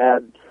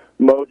bad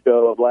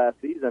mojo of last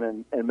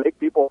season and make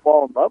people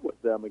fall in love with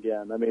them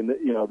again.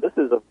 This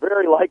is a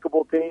very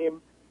likable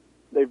team.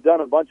 They've done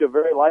a bunch of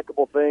very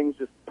likable things,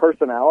 just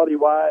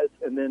personality-wise,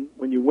 and then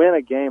when you win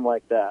a game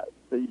like that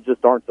you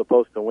just aren't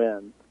supposed to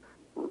win,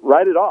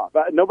 write it off.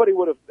 I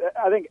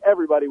think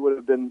everybody would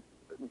have been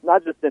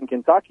not just in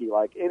Kentucky,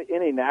 like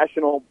any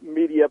national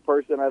media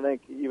person, I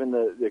think even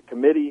the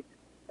committee,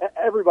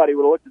 everybody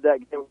would have looked at that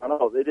game and gone,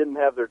 oh, they didn't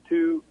have their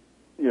two,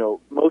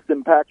 most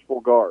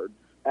impactful guards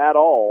at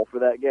all for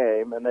that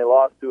game, and they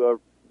lost to a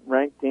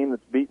ranked team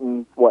that's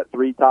beaten,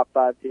 3 top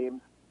 5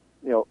 teams.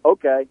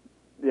 Okay,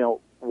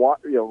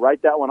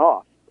 write that one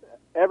off.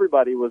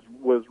 Everybody was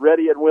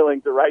ready and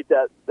willing to write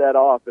that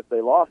off if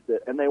they lost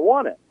it, and they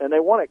won it, and they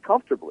won it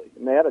comfortably,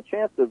 and they had a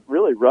chance to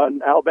really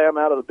run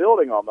Alabama out of the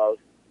building almost.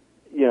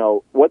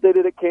 What they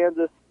did at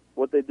Kansas,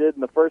 what they did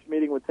in the first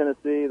meeting with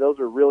Tennessee, those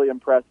are really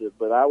impressive,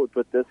 but I would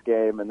put this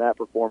game and that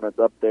performance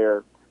up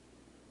there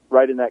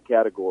right in that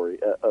category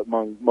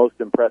among most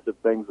impressive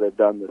things they've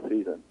done this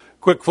season.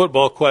 Quick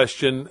football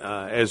question.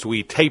 As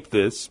we tape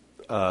this,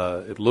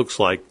 it looks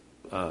like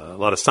a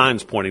lot of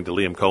signs pointing to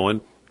Liam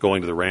Cohen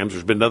going to the Rams.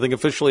 There's been nothing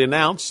officially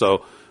announced,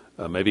 so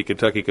maybe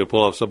Kentucky could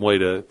pull off some way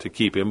to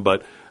keep him,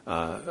 but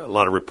a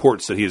lot of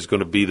reports that he is going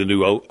to be the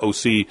new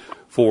OC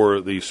for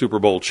the Super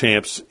Bowl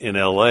champs in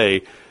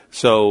L.A.,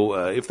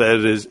 so if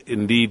that is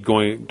indeed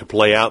going to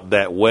play out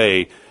that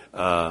way,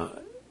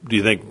 do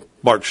you think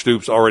Mark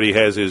Stoops already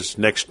has his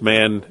next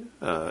man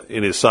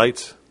in his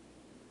sights?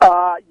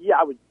 Yeah,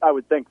 I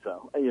would think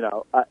so.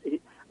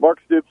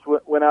 Mark Stoops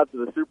went out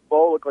to the Super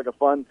Bowl. Looked like a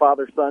fun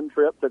father-son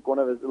trip. Took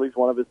at least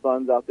one of his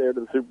sons out there to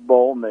the Super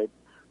Bowl, and they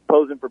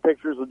posing for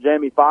pictures with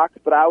Jamie Foxx.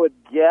 But I would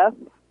guess,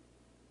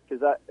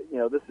 because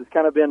this has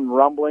kind of been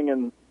rumbling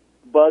and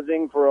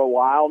buzzing for a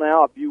while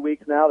now, a few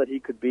weeks now, that he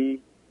could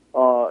be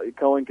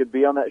Cohen could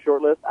be on that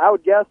short list. I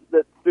would guess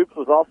that Stoops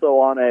was also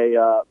on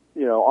a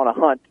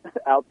hunt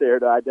out there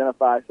to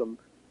identify some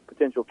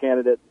potential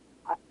candidates.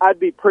 I'd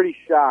be pretty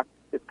shocked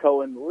if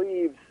Cohen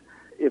leaves,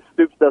 if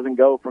Stoops doesn't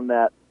go from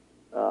that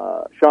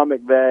Sean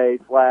McVay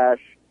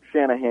 /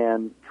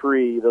 Shanahan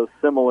tree, those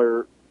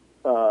similar,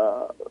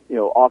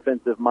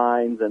 offensive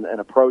minds and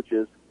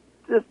approaches,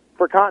 just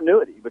for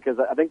continuity, because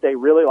I think they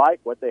really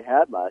like what they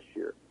had last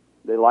year.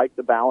 They like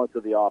the balance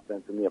of the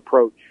offense and the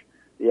approach,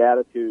 the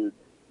attitude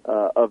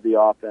of the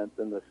offense,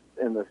 and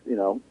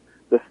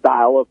the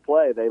style of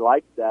play. They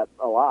like that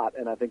a lot,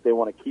 and I think they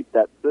want to keep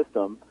that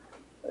system.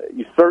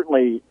 You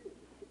certainly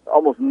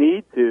almost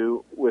need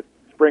to with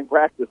spring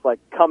practice, like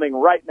coming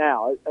right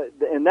now.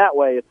 In that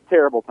way, it's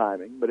terrible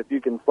timing. But if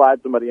you can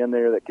slide somebody in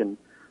there that can,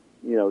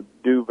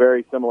 do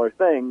very similar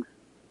things,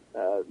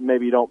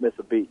 maybe you don't miss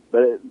a beat.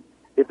 But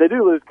if they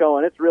do lose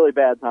Cohen, it's really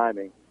bad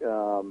timing.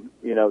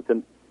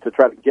 To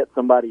try to get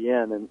somebody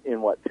in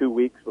 2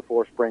 weeks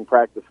before spring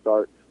practice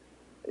starts.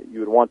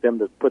 You would want them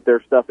to put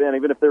their stuff in,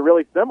 even if they're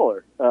really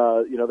similar.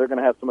 They're going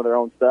to have some of their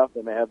own stuff.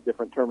 They may have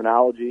different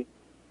terminology,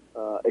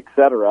 et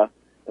cetera.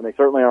 And they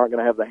certainly aren't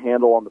going to have the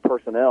handle on the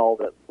personnel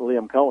that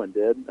Liam Cohen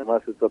did,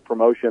 unless it's a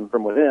promotion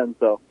from within.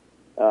 So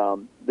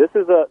this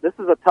is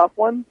a tough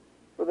one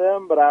for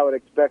them. But I would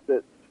expect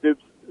that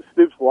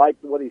Stoops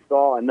liked what he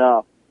saw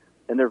enough,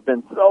 and there have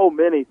been so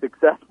many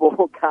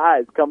successful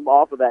guys come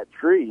off of that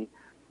tree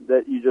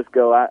that you just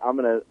go, I'm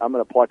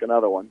gonna pluck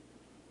another one.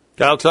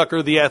 Kyle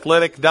Tucker,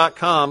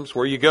 theathletic.com is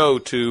where you go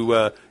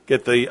to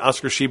get the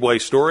Oscar Tshiebwe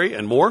story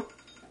and more.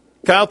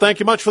 Kyle, thank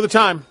you much for the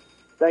time.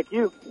 Thank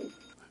you.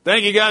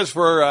 Thank you guys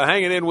for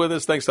hanging in with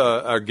us. Thanks to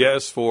our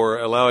guests for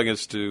allowing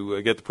us to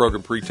get the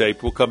program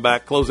pre-taped. We'll come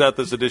back, close out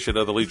this edition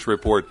of the Leach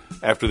Report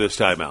after this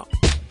timeout.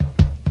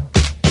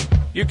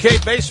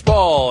 UK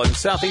baseball in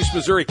Southeast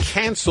Missouri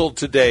canceled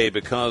today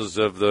because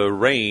of the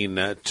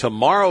rain.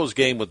 Tomorrow's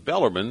game with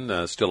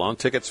Bellarmine still on.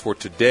 Tickets for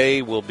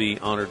today will be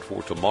honored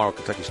for tomorrow.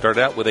 Kentucky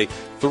started out with a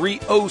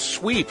 3-0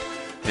 sweep,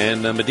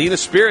 and Medina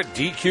Spirit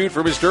DQ'd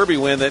from his Derby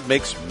win. That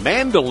makes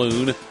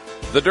Mandaloun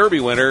the Derby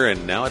winner,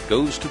 and now it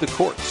goes to the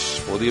courts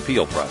for the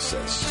appeal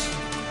process.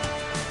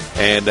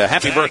 And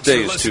happy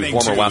birthdays to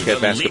former Wildcat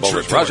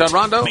basketballers Rajon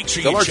Rondo,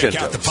 Phil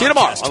Argento. See you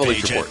tomorrow on the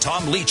Leach Report.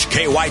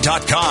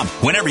 TomLeachKY.com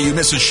whenever you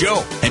miss a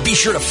show. And be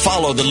sure to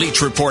follow the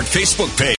Leach Report Facebook page.